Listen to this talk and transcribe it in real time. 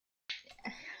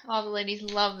All the ladies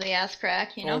love the ass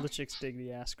crack, you know? All the chicks dig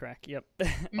the ass crack. Yep.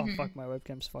 Oh fuck, my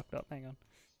webcam's fucked up. Hang on.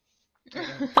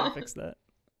 Can fix that?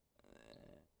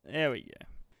 There we go.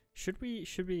 Should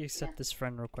we accept this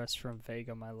friend request from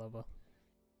Vega, my lover?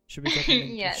 Should we get him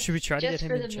in, Yes, should we try to get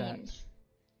him in just for the chat? memes.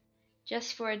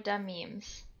 Just for the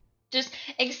memes. Just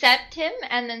accept him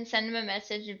and then send him a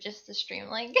message of just the stream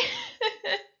link.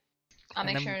 I'll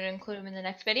make sure to include him in the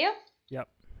next video. Yep.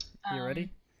 You ready?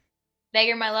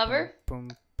 Vega, my lover. Boom,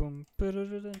 boom, there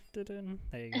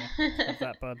you go. Have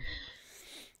that, bud.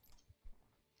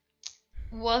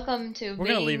 Welcome to We're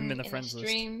being gonna leave him in the a friends list.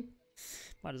 stream.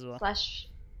 Might as well.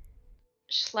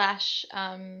 Slash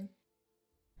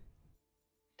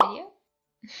video.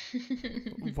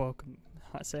 Welcome.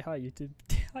 Say hi, YouTube.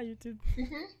 Hi, YouTube.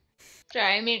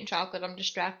 Sorry, I'm eating chocolate. I'm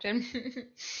distracted.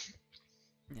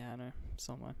 Yeah, I know.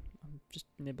 So am I. I'm just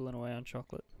nibbling away on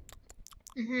chocolate.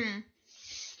 You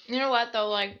know what though?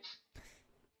 Like,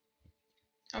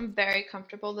 I'm very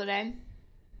comfortable today.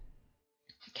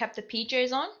 I kept the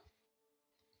PJs on.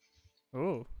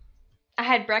 Ooh. I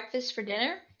had breakfast for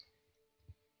dinner.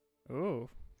 Ooh.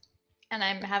 And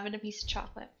I'm having a piece of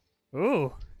chocolate.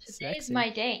 Ooh. Today is Sexy. my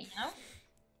day, you know?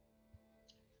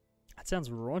 That sounds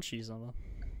raunchy, Summer.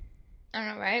 I don't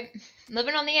know, right?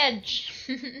 Living on the edge.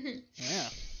 Yeah.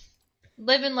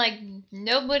 Living like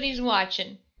nobody's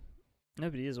watching.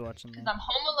 Nobody is watching Because that. I'm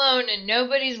home alone and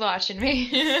nobody's watching me.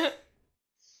 Yeah,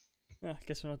 I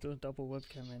guess we're not doing double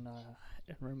webcam in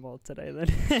room world today then.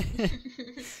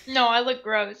 No, I look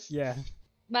gross. Yeah.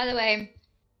 By the way,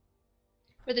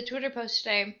 for the Twitter post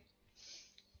today,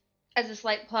 as a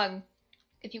slight plug,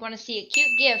 if you want to see a cute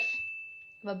gif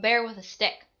of a bear with a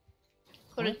stick,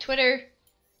 go to Twitter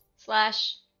 /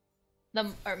 Minerlaxx,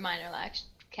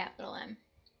 capital M.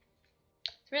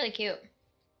 It's really cute.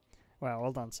 Wow,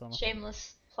 well done, Summer.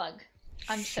 Shameless plug.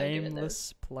 I'm so good at those.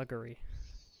 Shameless pluggery.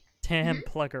 Damn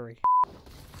pluggery.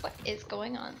 What is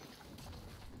going on?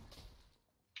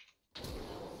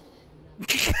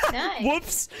 Nice.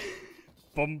 Whoops!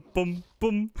 Boom, boom,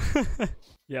 boom.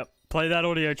 Yep, play that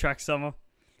audio track, Summer.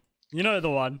 You know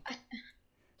the one.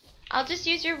 I'll just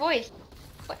use your voice.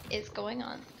 What is going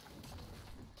on?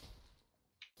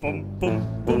 Boom,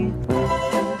 boom, boom.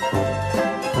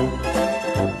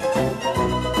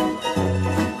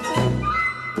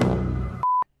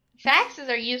 Faxes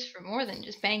are used for more than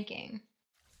just banking.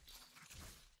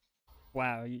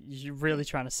 Wow, you're really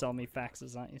trying to sell me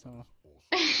faxes, aren't you, Summer?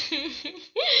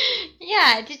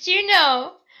 Yeah, did you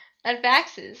know that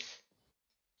faxes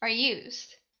are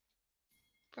used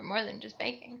for more than just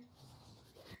banking?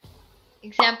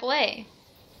 Example A.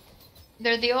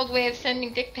 They're the old way of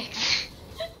sending dick pics.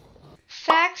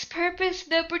 Fax purpose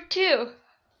number 2.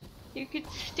 You could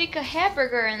stick a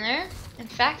hamburger in there and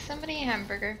fax somebody a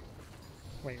hamburger.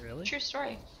 Wait, really? True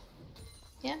story.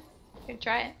 Yeah, you could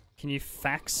try it. Can you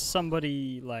fax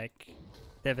somebody, like,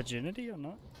 their virginity or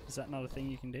not? Is that not a thing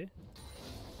you can do?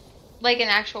 Like an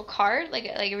actual card? Like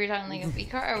are we talking like a V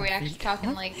card? Or are we actually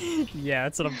talking like... Yeah,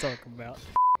 that's what I'm talking about.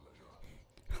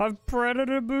 I've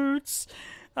predator boots!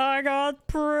 I got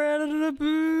predator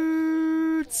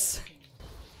boots!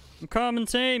 I'm coming,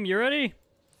 team. You ready?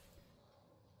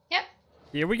 Yep,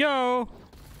 Here we go!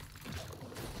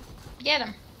 get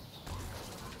him.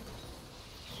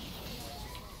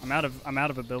 I'm out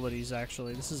of abilities,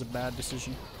 actually. This is a bad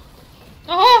decision.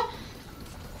 Oh!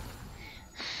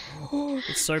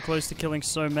 It's so close to killing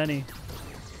so many.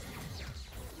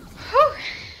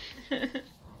 Whew.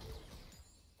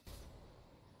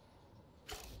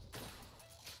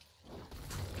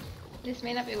 This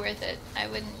may not be worth it. I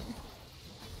wouldn't.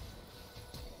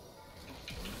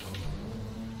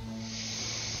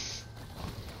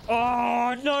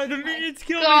 Oh no, the minion's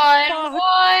killing God, me!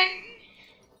 why?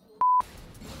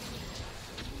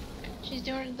 She's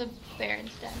doing the bear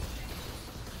instead.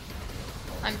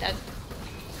 I'm dead.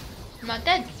 I'm not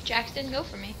dead. Jax didn't go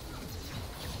for me.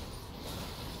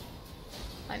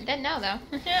 I'm dead now, though.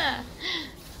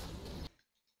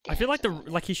 I feel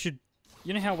like he should.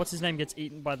 You know how what's his name gets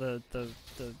eaten by the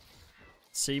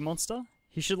sea monster?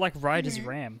 He should like ride his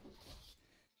ram.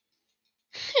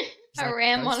 A like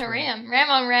ram ghost on a ram. ram. Ram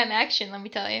on ram action, let me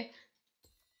tell you.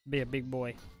 Be a big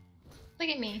boy. Look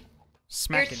at me.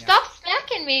 Smacking you. Stop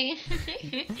smacking me!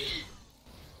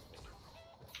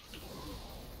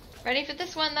 Ready for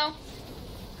this one, though?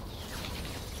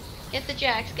 Get the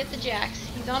Jax, get the Jax.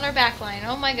 He's on our back line.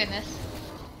 Oh my goodness.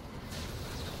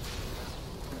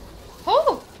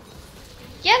 Oh!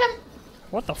 Get him!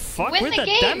 What the fuck? Win Where'd the that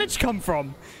game. damage come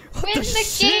from? What Win the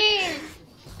shit? game!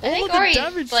 I All think of the Ori's,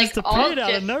 damage like, just appeared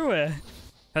out of nowhere.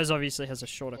 Hers obviously has a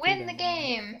shorter Win cooldown. the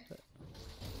game!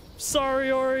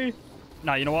 Sorry, Ori.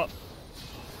 No, you know what?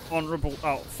 Honorable.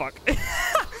 Oh, fuck.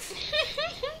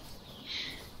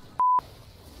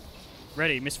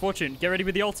 Ready, Misfortune. Get ready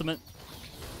with the ultimate.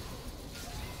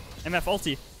 MF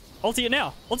ulti. Ulti it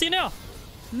now. Ulti it now.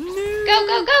 No. Go,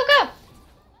 go, go, go.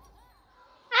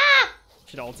 Ah!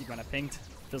 Should have ulti when I pinged.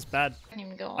 Feels bad. I didn't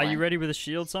even go Are you on. ready with a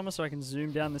shield, Summer, so I can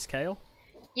zoom down this Kale?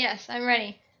 Yes, I'm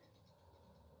ready.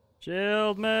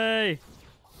 Shield me.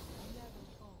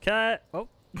 Okay. Oh.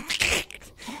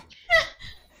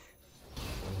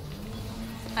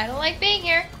 I don't like being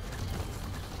here.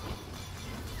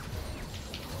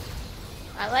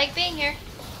 I like being here.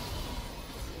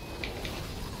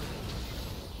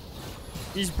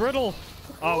 He's brittle.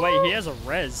 Oh wait, he has a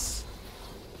res.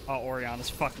 Oh, Oriana's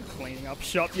fucking cleaning up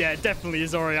shop. Yeah, it definitely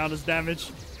is Oriana's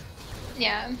damage.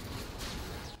 Yeah.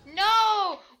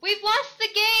 No! We've lost the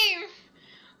game!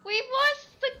 We've lost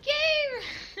the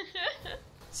game!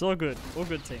 It's all good. All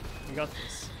good, team. We got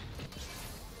this.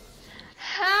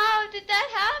 How did that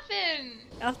happen?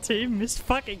 Our team missed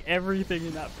fucking everything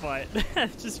in that fight.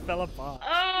 It just fell apart.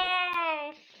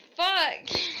 Oh,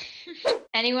 fuck.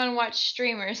 Anyone watch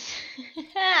streamers?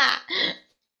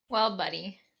 Well,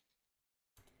 buddy.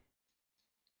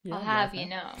 Yeah, I'll have you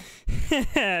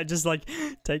know. Just like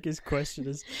take his question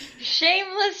as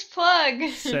Shameless plug.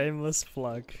 shameless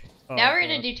plug. Oh, Now we're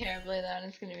gonna God. do terribly though, and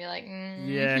it's gonna be like,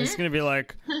 Yeah, it's gonna be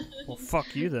like, well,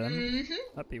 fuck you then. Mhm.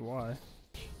 That'd be why.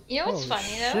 You know what's Oh, funny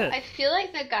though? shit. I feel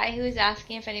like the guy who was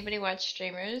asking if anybody watched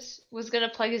streamers was gonna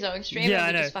plug his own stream, Yeah, and I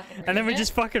we know. just fucking And then we ruined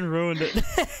just fucking ruined it.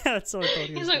 That's all I thought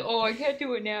he was He's like, doing. oh, I can't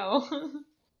do it now.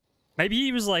 Maybe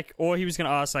he was like, or he was gonna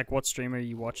ask like, what stream are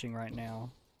you watching right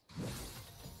now?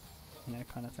 You know,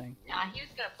 kind of thing. Nah, he was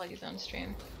gonna plug his own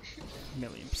stream.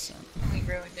 1,000,000%. We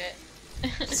ruined it.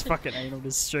 Just fucking anal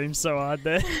this stream so hard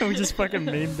there. We just fucking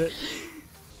memed it.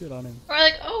 Good on him. We're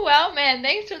like, oh wow, man,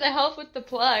 thanks for the help with the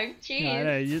plug. Jeez. Yeah,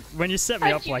 I know. When you set me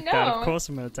How'd up you like that, of know? course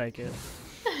I'm gonna take it.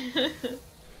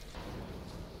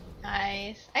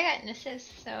 Nice. I got an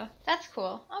assist, so that's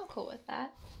cool. I'm cool with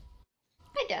that.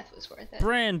 My death was worth it.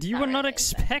 Brand, you Not were not really, but-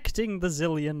 expecting the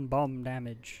zillion bomb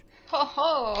damage. Ho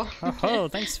ho! Oh,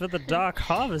 thanks for the dark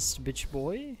harvest, bitch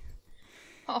boy.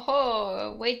 Ho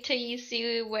ho! Wait till you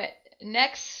see what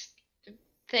next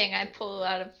thing I pull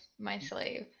out of my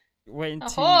sleeve. Wait Ho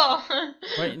until, ho!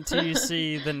 wait until you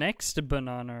see the next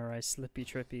banana or I slippy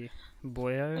trippy,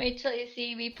 boyo. Wait till you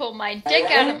see me pull my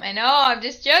dick out of my. No, I'm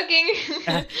just joking.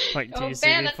 Wait until Oh, you see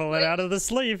me man, pull it out of the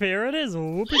sleeve. Here it is.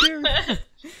 Whoopie-doo.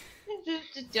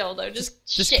 Just a dildo, Just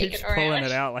shake keeps it around. pulling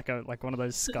it out like one of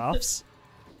those scarves.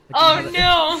 Oh Like, you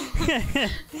know no!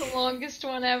 that- The longest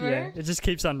one ever. Yeah, it just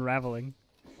keeps unraveling.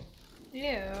 Ew.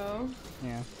 Yeah.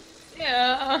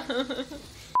 Yeah.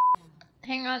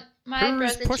 Hang on, my Whose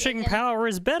brother pushing chicken. power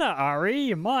is better,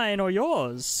 Ari? Mine or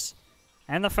yours?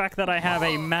 And the fact that I have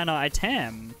a mana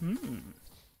item.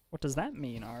 What does that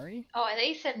mean, Ari? Oh, I thought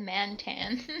you said man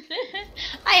tan.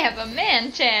 I have a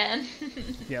man tan.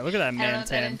 Yeah, look at that I don't know man what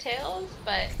that tan. entails,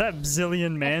 but That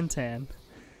zillion man tan.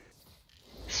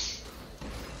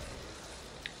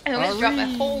 I almost dropped my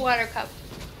Ari. whole water cup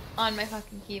on my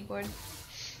fucking keyboard.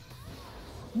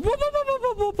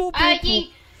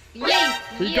 Yee! We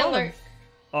Yee got alert! him.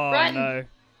 Oh Run. no.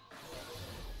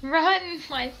 Run,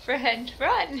 my friend,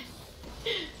 run!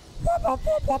 Oh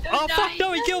fuck,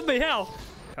 no, he die. killed me, how?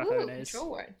 Ooh, Cojones.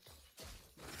 control word.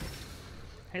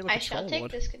 Hey, look, I shall take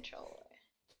word. this control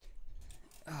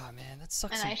word. Oh man, that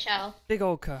sucks. And I shall. Big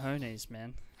old cojones,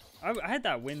 man. I had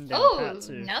that win down Oh, pat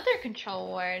too. another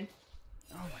control word.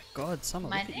 Oh my god, Summer,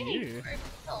 My look at name you. for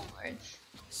control words.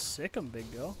 Sick 'em,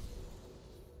 big girl.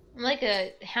 I'm like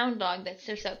a hound dog that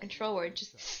sniffs out control word.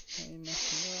 Just. Ain't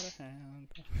nothing but a hound.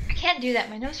 I can't do that.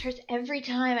 My nose hurts every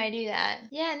time I do that.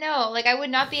 Yeah, no. Like, I would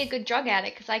not be a good drug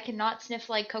addict because I cannot sniff,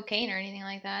 like, cocaine or anything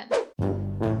like that.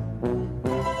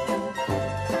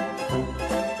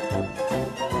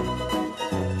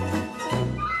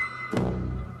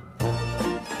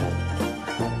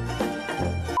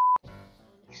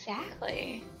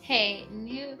 Exactly. Hey,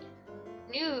 new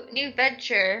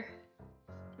venture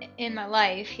in my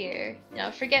life here. You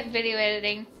know, forget video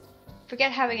editing.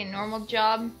 Forget having a normal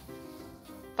job.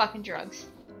 Fucking drugs.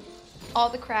 All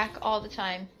the crack, all the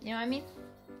time. You know what I mean?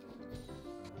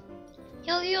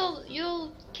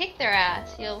 You'll kick their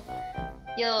ass.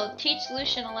 You'll teach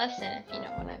Lucian a lesson, if you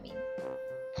know what I mean.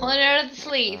 Pulling it out of the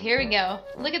sleeve. Here we go.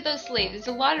 Look at those sleeves. There's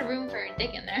a lot of room for a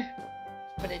dick in there.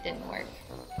 But it didn't work.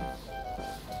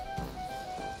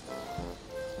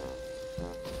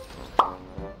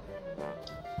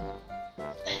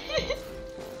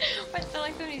 I feel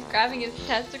like when he's grabbing his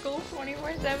testicles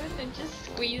 24/7 and just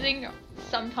squeezing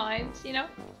sometimes, you know?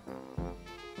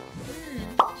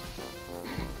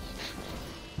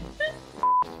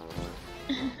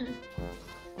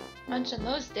 Munch on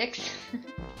those dicks.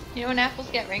 You know when apples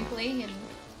get wrinkly and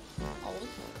old?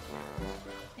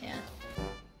 Yeah.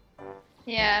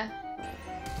 Yeah.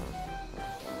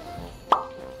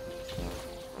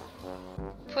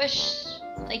 Push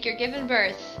like you're giving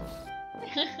birth.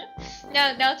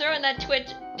 Now throw in that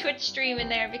Twitch stream in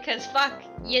there because fuck,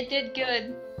 you did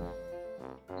good.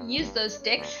 Use those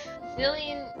dicks.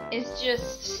 Zillion is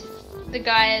just the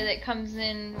guy that comes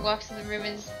in, walks in the room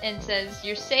and says,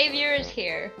 "Your savior is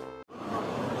here."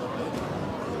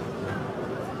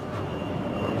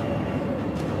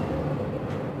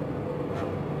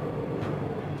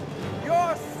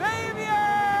 Your savior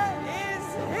is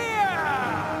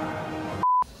here!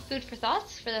 Food for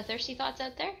thoughts? For the thirsty thoughts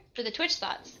out there? For the Twitch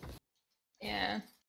thoughts. Yeah.